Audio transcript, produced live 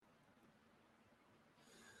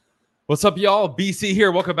What's up, y'all? BC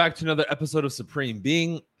here. Welcome back to another episode of Supreme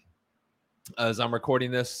Being. As I'm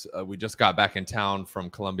recording this, we just got back in town from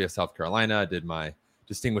Columbia, South Carolina. I did my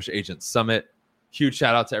Distinguished Agent Summit. Huge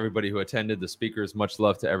shout out to everybody who attended, the speakers. Much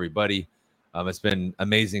love to everybody. It's been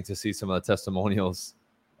amazing to see some of the testimonials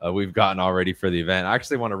we've gotten already for the event. I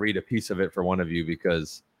actually want to read a piece of it for one of you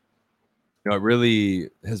because it really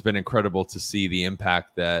has been incredible to see the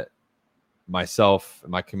impact that myself,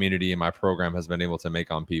 my community, and my program has been able to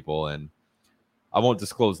make on people. And I won't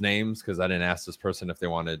disclose names because I didn't ask this person if they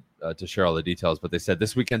wanted to share all the details, but they said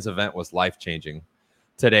this weekend's event was life-changing.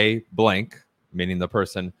 Today, blank, meaning the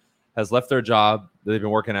person, has left their job that they've been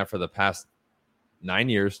working at for the past 9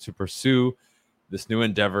 years to pursue this new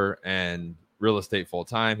endeavor and real estate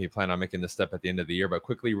full-time. He planned on making this step at the end of the year, but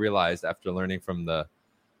quickly realized after learning from the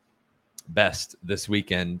best this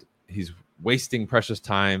weekend, he's wasting precious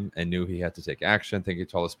time and knew he had to take action. Thank you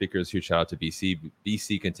to all the speakers. Huge shout out to BC.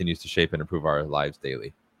 BC continues to shape and improve our lives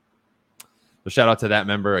daily. So shout out to that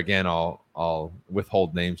member. Again, I'll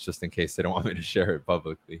withhold names just in case they don't want me to share it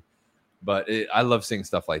publicly. But I love seeing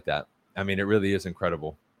stuff like that. I mean, it really is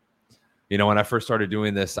incredible. You know, when I first started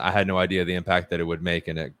doing this, I had no idea the impact that it would make,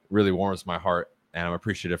 and it really warms my heart. And I'm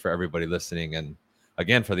appreciative for everybody listening, and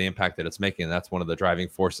again, for the impact that it's making. That's one of the driving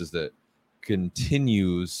forces that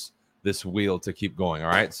continues this wheel to keep going. All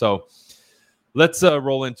right, so let's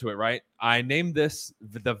roll into it. Right, I named this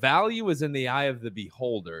 "The Value is in the Eye of the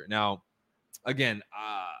Beholder." Now, again,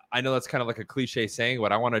 I know that's kind of like a cliche saying.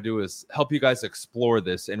 What I want to do is help you guys explore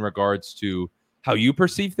this in regards to how you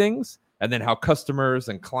perceive things, and then how customers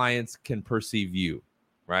and clients can perceive you.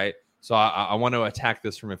 Right, so I want to attack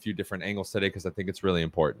this from a few different angles today because I think it's really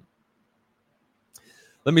important.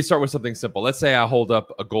 Let me start with something simple. Let's say I hold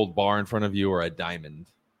up a gold bar in front of you or a diamond,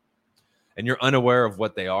 and you're unaware of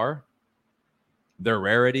what they are, their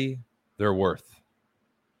rarity, their worth.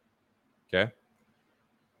 Okay?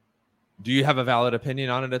 Do you have a valid opinion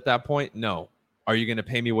on it at that point? No. Are you going to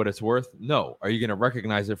pay me what it's worth? No. Are you going to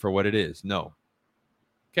recognize it for what it is? No.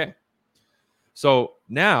 Okay. So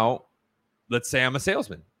now, let's say I'm a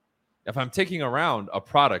salesman. If I'm taking around a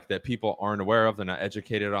product that people aren't aware of, they're not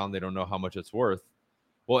educated on, they don't know how much it's worth,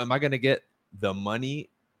 well, am I going to get the money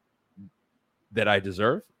that I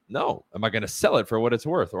deserve? No. Am I going to sell it for what it's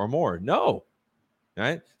worth or more? No.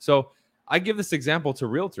 Right? So I give this example to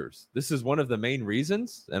realtors. This is one of the main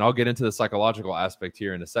reasons, and I'll get into the psychological aspect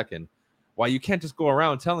here in a second, why you can't just go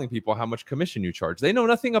around telling people how much commission you charge. They know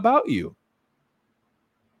nothing about you.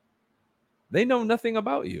 They know nothing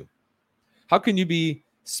about you. How can you be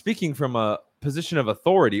speaking from a position of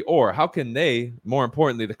authority, or how can they, more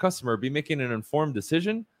importantly, the customer, be making an informed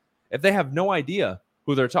decision if they have no idea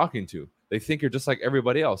who they're talking to? They think you're just like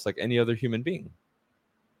everybody else, like any other human being.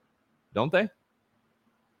 Don't they?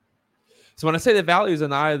 So when I say the value is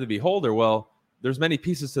in the eye of the beholder, well, there's many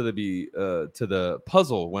pieces to the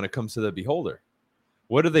puzzle when it comes to the beholder.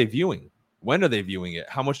 What are they viewing? When are they viewing it?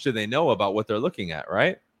 How much do they know about what they're looking at,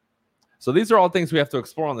 right? So these are all things we have to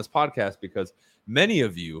explore on this podcast because many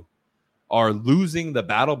of you are losing the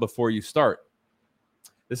battle before you start.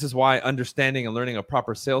 This is why understanding and learning a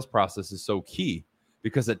proper sales process is so key,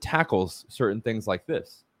 because it tackles certain things like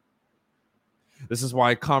this. This is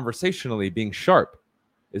why conversationally being sharp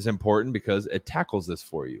is important, because it tackles this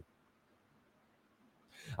for you.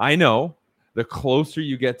 I know the closer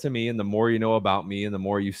you get to me and the more you know about me and the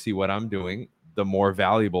more you see what I'm doing, the more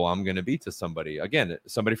valuable I'm going to be to somebody. Again,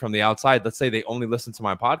 somebody from the outside, let's say they only listen to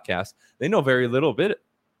my podcast, they know very little bit.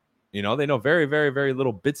 You know, they know very, very, very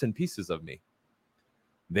little bits and pieces of me.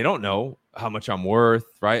 They don't know how much I'm worth,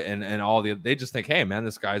 right? And all they just think, hey, man,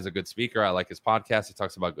 this guy's a good speaker. I like his podcast. He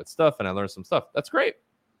talks about good stuff, and I learned some stuff. That's great,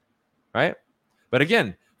 right? But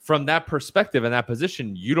again, from that perspective and that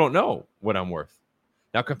position, you don't know what I'm worth.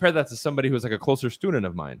 Now, compare that to somebody who's like a closer student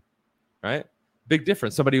of mine, right? Big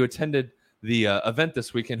difference. Somebody who attended the event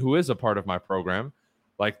this weekend, who is a part of my program,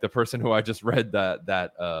 like the person who I just read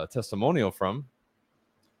that testimonial from,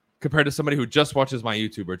 compared to somebody who just watches my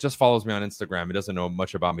YouTube or just follows me on Instagram and doesn't know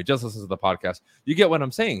much about me, just listens to the podcast. You get what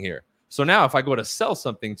I'm saying here. So now if I go to sell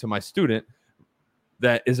something to my student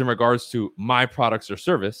that is in regards to my products or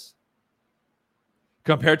service,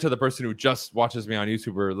 compared to the person who just watches me on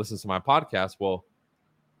YouTube or listens to my podcast, well,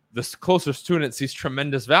 this closer student sees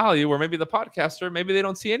tremendous value, where maybe the podcaster, maybe they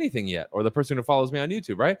don't see anything yet, or the person who follows me on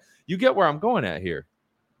YouTube, right? You get where I'm going at here.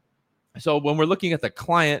 So when we're looking at the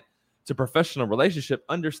client to professional relationship,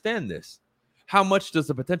 understand this. How much does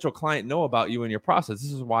the potential client know about you and your process?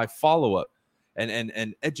 This is why follow-up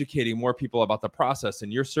and educating more people about the process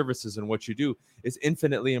and your services and what you do is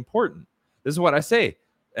infinitely important. This is what I say.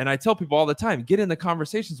 And I tell people all the time, get in the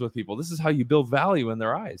conversations with people. This is how you build value in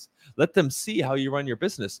their eyes. Let them see how you run your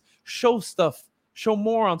business. Show stuff, show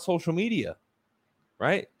more on social media,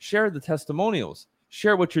 right? Share the testimonials,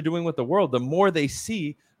 share what you're doing with the world. The more they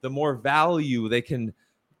see, the more value they can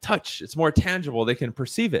touch. It's more tangible. They can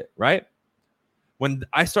perceive it, right? When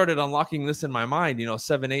I started unlocking this in my mind,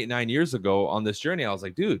 7, 8, 9 years ago on this journey, I was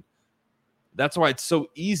like, dude, that's why it's so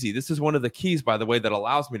easy. This is one of the keys, by the way, that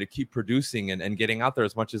allows me to keep producing and getting out there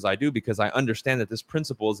as much as I do, because I understand that this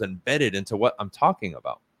principle is embedded into what I'm talking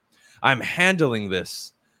about. I'm handling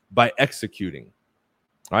this by executing,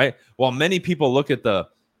 right? While many people look at the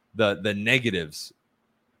negatives,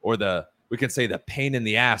 or we can say the pain in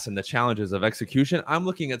the ass and the challenges of execution, I'm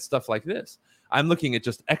looking at stuff like this. I'm looking at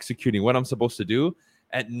just executing what I'm supposed to do,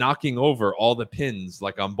 at knocking over all the pins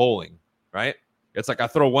like I'm bowling, right? It's like I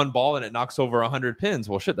throw one ball and it knocks over 100 pins.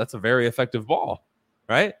 Well, shit, that's a very effective ball,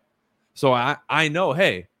 right? So I know,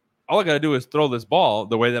 hey, all I got to do is throw this ball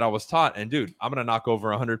the way that I was taught, and dude, I'm going to knock over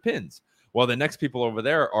 100 pins. Well, the next people over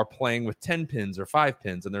there are playing with 10 pins or 5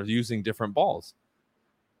 pins, and they're using different balls,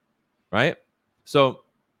 right? So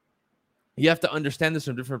you have to understand this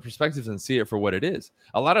from different perspectives and see it for what it is.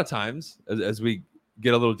 A lot of times, as we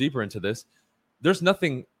get a little deeper into this, there's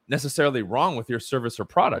nothing necessarily wrong with your service or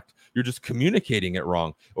product. You're just communicating it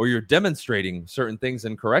wrong, or you're demonstrating certain things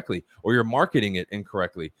incorrectly, or you're marketing it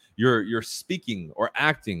incorrectly. You're speaking or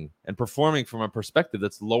acting and performing from a perspective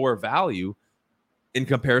that's lower value in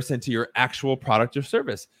comparison to your actual product or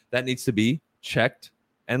service. That needs to be checked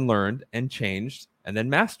and learned and changed and then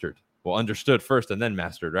mastered. Well, understood first and then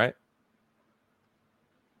mastered, right?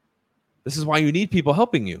 This is why you need people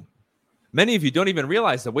helping you. Many of you don't even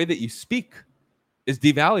realize the way that you speak is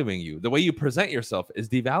devaluing you. The way you present yourself is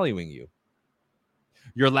devaluing you.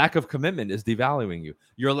 Your lack of commitment is devaluing you.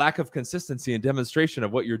 Your lack of consistency and demonstration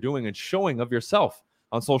of what you're doing and showing of yourself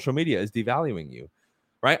on social media is devaluing you,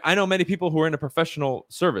 right? I know many people who are in a professional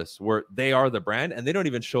service where they are the brand and they don't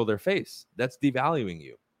even show their face. That's devaluing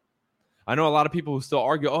you. I know a lot of people who still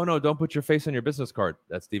argue, oh no, don't put your face on your business card.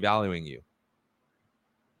 That's devaluing you.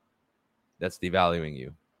 That's devaluing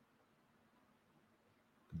you.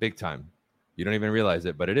 Big time. You don't even realize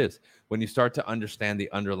it, but it is. When you start to understand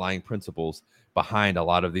the underlying principles behind a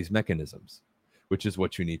lot of these mechanisms, which is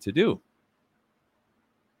what you need to do.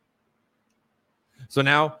 So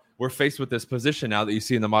now we're faced with this position now that you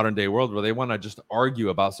see in the modern day world where they want to just argue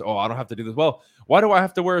about, oh, I don't have to do this. Well, why do I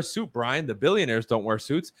have to wear a suit, Brian? The billionaires don't wear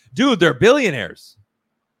suits. Dude, they're billionaires.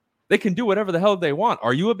 They can do whatever the hell they want.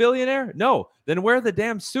 Are you a billionaire? No. Then wear the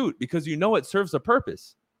damn suit because you know it serves a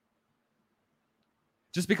purpose.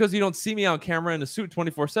 Just because you don't see me on camera in a suit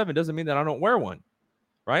 24/7 doesn't mean that I don't wear one,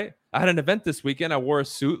 right? I had an event this weekend. I wore a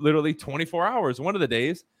suit literally 24 hours one of the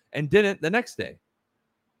days and didn't the next day.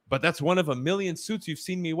 But that's one of a million suits you've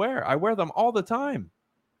seen me wear. I wear them all the time.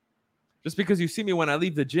 Just because you see me when I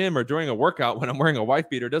leave the gym or during a workout when I'm wearing a wife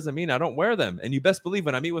beater doesn't mean I don't wear them. And you best believe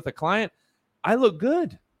when I meet with a client, I look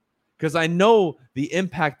good because I know the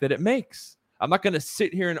impact that it makes. I'm not going to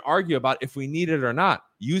sit here and argue about if we need it or not.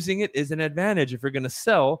 Using it is an advantage if you're going to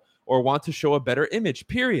sell or want to show a better image,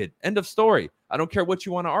 period. End of story. I don't care what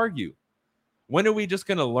you want to argue. When are we just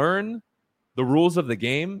going to learn the rules of the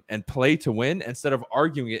game and play to win instead of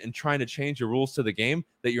arguing it and trying to change the rules to the game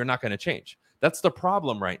that you're not going to change? That's the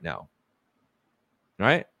problem right now,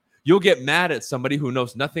 right? You'll get mad at somebody who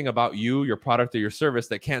knows nothing about you, your product, or your service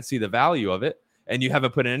that can't see the value of it, and you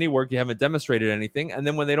haven't put in any work, you haven't demonstrated anything, and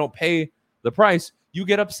then when they don't pay the price, you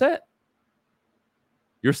get upset.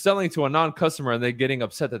 You're selling to a non-customer and they're getting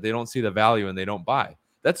upset that they don't see the value and they don't buy.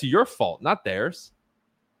 That's your fault, not theirs.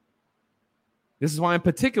 This is why I'm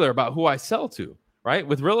particular about who I sell to, right?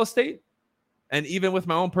 With real estate and even with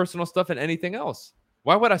my own personal stuff and anything else.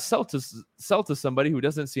 Why would I sell to somebody who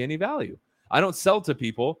doesn't see any value? I don't sell to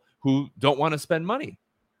people who don't want to spend money.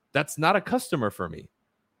 That's not a customer for me.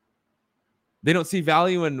 They don't see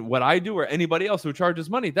value in what I do or anybody else who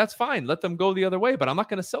charges money. That's fine. Let them go the other way, but I'm not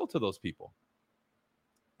going to sell to those people.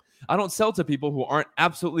 I don't sell to people who aren't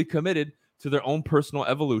absolutely committed to their own personal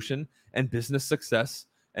evolution and business success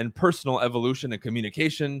and personal evolution and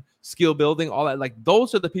communication, skill building, all that. Like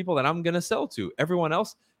those are the people that I'm going to sell to. Everyone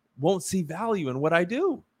else won't see value in what I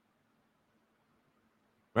do.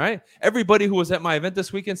 Right? Everybody who was at my event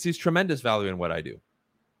this weekend sees tremendous value in what I do.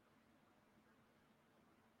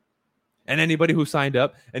 And anybody who signed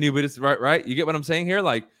up, anybody's right? You get what I'm saying here?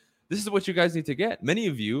 Like, this is what you guys need to get. Many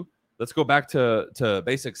of you, let's go back to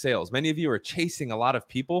basic sales. Many of you are chasing a lot of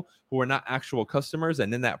people who are not actual customers.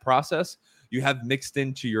 And in that process, you have mixed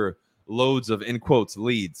into your loads of, in quotes,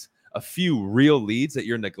 leads, a few real leads that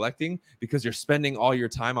you're neglecting because you're spending all your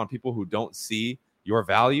time on people who don't see your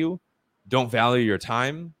value, don't value your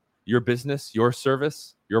time, your business, your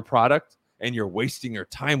service, your product, and you're wasting your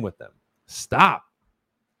time with them. Stop.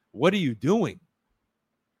 What are you doing?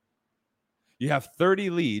 You have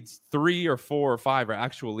 30 leads, 3 or 4 or 5 are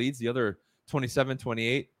actual leads. The other 27,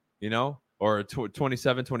 28, or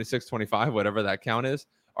 27, 26, 25, whatever that count is,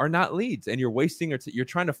 are not leads. And you're wasting you're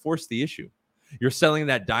trying to force the issue. You're selling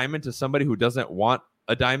that diamond to somebody who doesn't want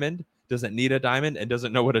a diamond, doesn't need a diamond, and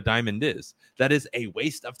doesn't know what a diamond is. That is a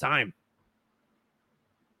waste of time.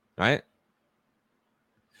 Right?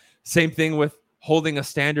 Same thing with holding a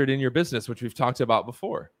standard in your business, which we've talked about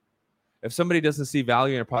before. If somebody doesn't see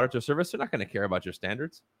value in a product or service, they're not going to care about your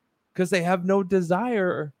standards because they have no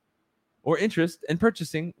desire or interest in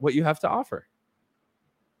purchasing what you have to offer.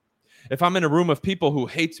 If I'm in a room of people who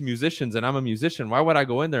hates musicians and I'm a musician, why would I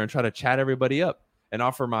go in there and try to chat everybody up and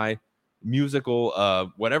offer my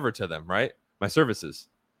musical whatever to them, right? My services.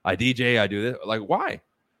 I DJ, I do this. Like, why?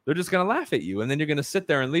 They're just going to laugh at you. And then you're going to sit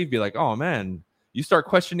there and leave, be like, oh, man, you start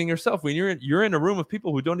questioning yourself when you're in a room of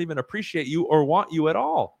people who don't even appreciate you or want you at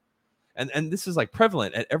all. And this is like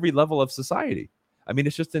prevalent at every level of society. I mean,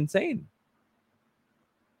 it's just insane.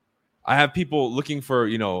 I have people looking for,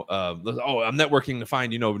 I'm networking to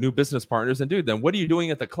find, new business partners. And dude, then what are you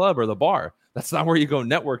doing at the club or the bar? That's not where you go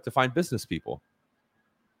network to find business people.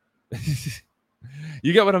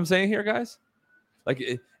 You get what I'm saying here, guys?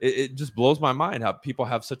 Like it just blows my mind how people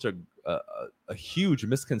have such a huge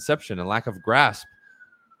misconception and lack of grasp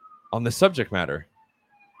on this subject matter.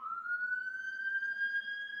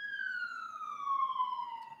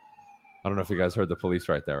 I don't know if you guys heard the police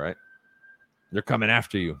right there, right? They're coming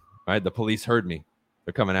after you, right? The police heard me.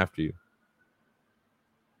 They're coming after you.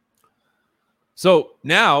 So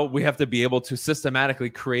now we have to be able to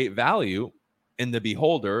systematically create value in the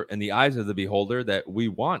beholder, in the eyes of the beholder, that we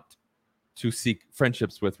want to seek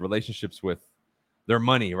friendships with, relationships with, their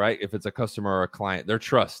money, right? If it's a customer or a client, their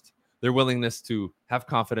trust, their willingness to have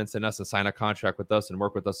confidence in us and sign a contract with us and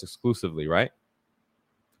work with us exclusively, right?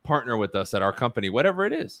 Partner with us at our company, whatever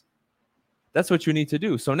it is. That's what you need to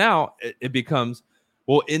do. So now it becomes,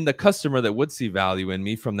 well, in the customer that would see value in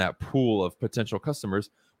me from that pool of potential customers,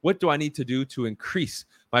 what do I need to do to increase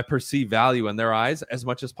my perceived value in their eyes as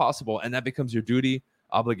much as possible? And that becomes your duty,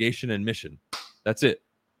 obligation, and mission. That's it.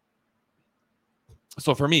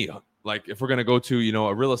 So for me, like if we're going to go to,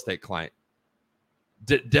 a real estate client,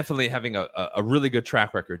 definitely having a really good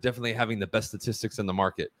track record, definitely having the best statistics in the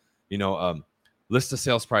market, list to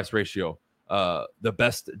sales price ratio, the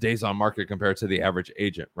best days on market compared to the average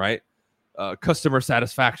agent, right? Customer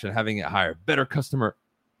satisfaction, having it higher, better customer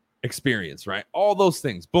experience, right? All those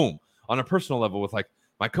things, boom, on a personal level with like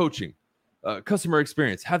my coaching, customer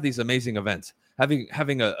experience, have these amazing events,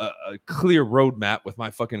 having a clear roadmap with my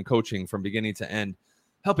fucking coaching from beginning to end,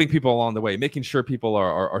 helping people along the way, making sure people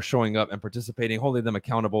are showing up and participating, holding them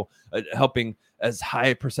accountable, helping as high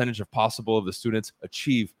a percentage of possible of the students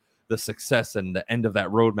achieve the success and the end of that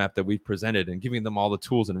roadmap that we've presented, and giving them all the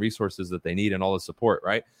tools and resources that they need and all the support,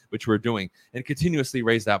 right? Which we're doing, and continuously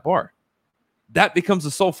raise that bar. That becomes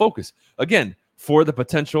the sole focus, again, for the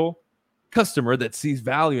potential customer that sees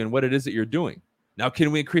value in what it is that you're doing. Now,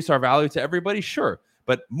 can we increase our value to everybody? Sure.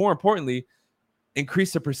 But more importantly,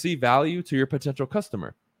 increase the perceived value to your potential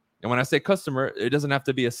customer. And when I say customer, it doesn't have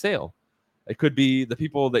to be a sale. It could be the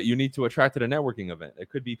people that you need to attract at a networking event. It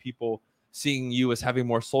could be people seeing you as having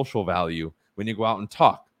more social value when you go out and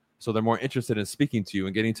talk. So they're more interested in speaking to you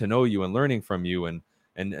and getting to know you and learning from you and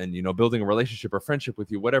building a relationship or friendship with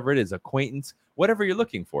you, whatever it is, acquaintance, whatever you're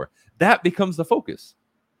looking for. That becomes the focus.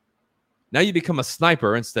 Now you become a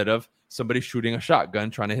sniper instead of somebody shooting a shotgun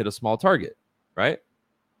trying to hit a small target, right?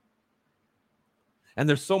 And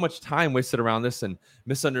there's so much time wasted around this and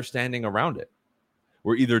misunderstanding around it.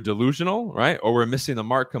 We're either delusional, right? Or we're missing the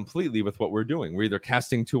mark completely with what we're doing. We're either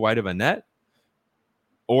casting too wide of a net,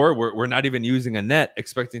 or we're not even using a net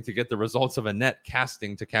expecting to get the results of a net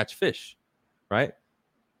casting to catch fish, right?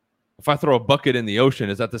 If I throw a bucket in the ocean,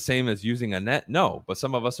 is that the same as using a net? No, but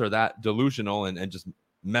some of us are that delusional and just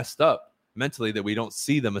messed up mentally that we don't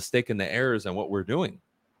see the mistake and the errors in what we're doing.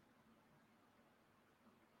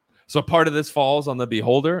 So part of this falls on the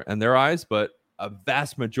beholder and their eyes, but a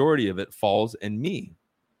vast majority of it falls in me,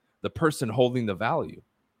 the person holding the value.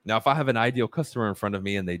 Now, if I have an ideal customer in front of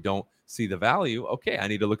me and they don't see the value, okay, I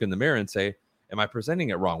need to look in the mirror and say, am I presenting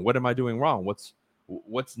it wrong? What am I doing wrong?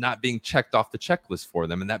 What's not being checked off the checklist for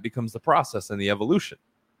them? And that becomes the process and the evolution.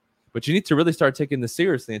 But you need to really start taking this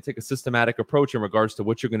seriously and take a systematic approach in regards to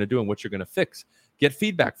what you're going to do and what you're going to fix. Get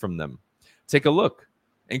feedback from them. Take a look.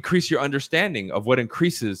 Increase your understanding of what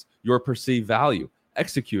increases your perceived value.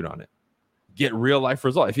 Execute on it. Get real life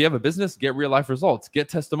results. If you have a business, get real life results. Get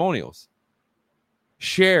testimonials.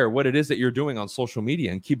 Share what it is that you're doing on social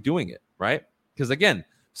media and keep doing it, right? Because again,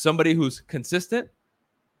 somebody who's consistent,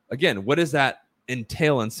 again, what does that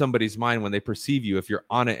entail in somebody's mind when they perceive you if you're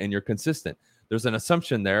on it and you're consistent? There's an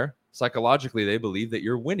assumption there. Psychologically, they believe that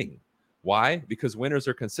you're winning. Why? Because winners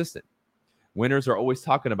are consistent. Winners are always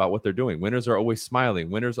talking about what they're doing. Winners are always smiling.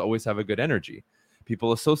 Winners always have a good energy.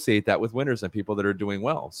 People associate that with winners and people that are doing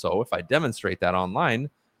well. So if I demonstrate that online,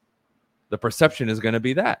 the perception is going to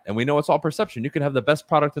be that. And we know it's all perception. You can have the best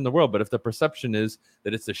product in the world, but if the perception is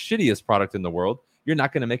that it's the shittiest product in the world, you're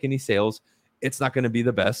not going to make any sales. It's not going to be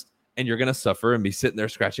the best. And you're going to suffer and be sitting there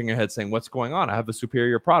scratching your head saying, what's going on? I have a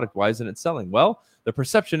superior product. Why isn't it selling? Well, the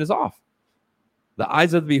perception is off. The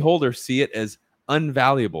eyes of the beholder see it as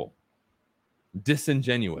unvaluable,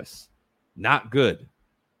 disingenuous, not good.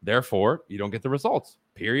 Therefore, you don't get the results.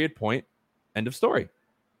 Period, point, end of story.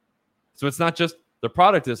 So it's not just the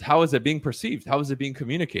product, is how is it being perceived? How is it being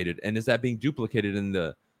communicated? And is that being duplicated in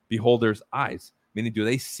the beholder's eyes? Meaning, do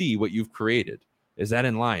they see what you've created? Is that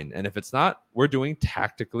in line? And if it's not, we're doing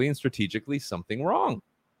tactically and strategically something wrong.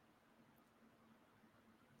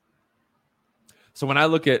 So when I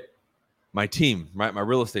look at my team, right, my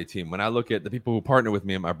real estate team, when I look at the people who partner with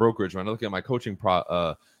me in my brokerage, when I look at my coaching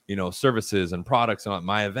services and products and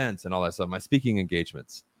my events and all that stuff, my speaking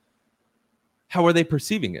engagements, how are they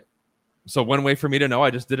perceiving it? So one way for me to know,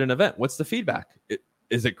 I just did an event. What's the feedback?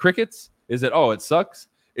 Is it crickets? Is it, oh, it sucks?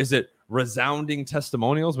 Is it resounding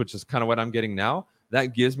testimonials, which is kind of what I'm getting now?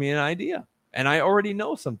 That gives me an idea. And I already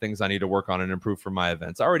know some things I need to work on and improve for my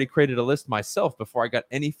events. I already created a list myself before I got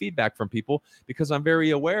any feedback from people because I'm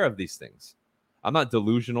very aware of these things. I'm not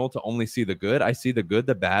delusional to only see the good. I see the good,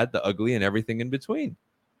 the bad, the ugly, and everything in between.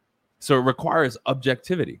 So it requires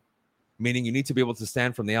objectivity, meaning you need to be able to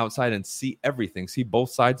stand from the outside and see everything, see both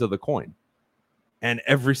sides of the coin and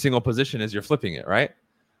every single position as you're flipping it, right?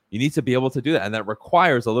 You need to be able to do that. And that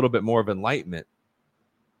requires a little bit more of enlightenment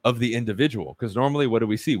of the individual. Because normally, what do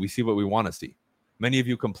we see? We see what we want to see. Many of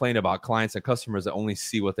you complain about clients and customers that only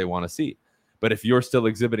see what they want to see. But if you're still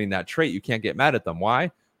exhibiting that trait, you can't get mad at them.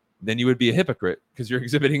 Why? Then you would be a hypocrite because you're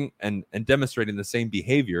exhibiting and demonstrating the same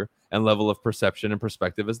behavior and level of perception and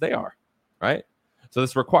perspective as they are, right? So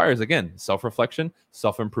this requires, again, self-reflection,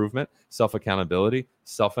 self-improvement, self-accountability,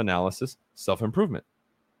 self-analysis, self-improvement.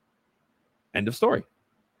 End of story.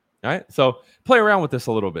 All right. So play around with this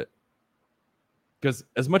a little bit. Because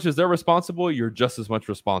as much as they're responsible, you're just as much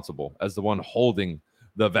responsible as the one holding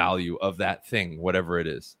the value of that thing, whatever it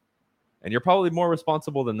is. And you're probably more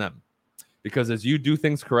responsible than them. Because as you do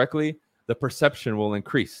things correctly, the perception will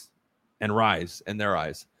increase and rise in their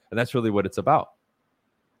eyes. And that's really what it's about.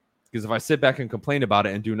 Because if I sit back and complain about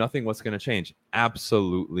it and do nothing, what's going to change?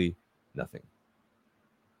 Absolutely nothing.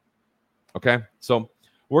 Okay? So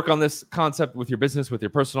work on this concept with your business, with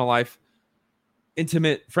your personal life,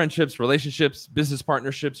 intimate friendships, relationships, business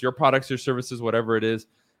partnerships, your products, your services, whatever it is.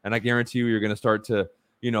 And I guarantee you're going to start to,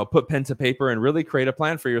 put pen to paper and really create a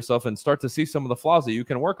plan for yourself and start to see some of the flaws that you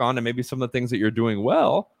can work on and maybe some of the things that you're doing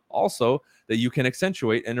well also that you can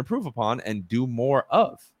accentuate and improve upon and do more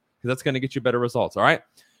of, because that's going to get you better results. All right.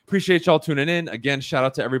 Appreciate y'all tuning in. Again, shout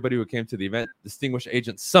out to everybody who came to the event. Distinguished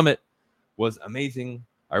Agent Summit was amazing.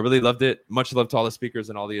 I really loved it. Much love to all the speakers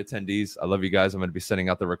and all the attendees. I love you guys. I'm going to be sending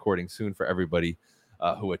out the recording soon for everybody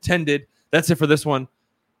who attended. That's it for this one.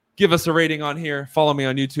 Give us a rating on here. Follow me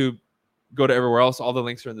on YouTube. Go to everywhere else. All the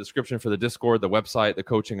links are in the description for the Discord, the website, the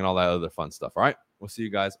coaching, and all that other fun stuff. All right. We'll see you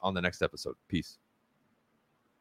guys on the next episode. Peace.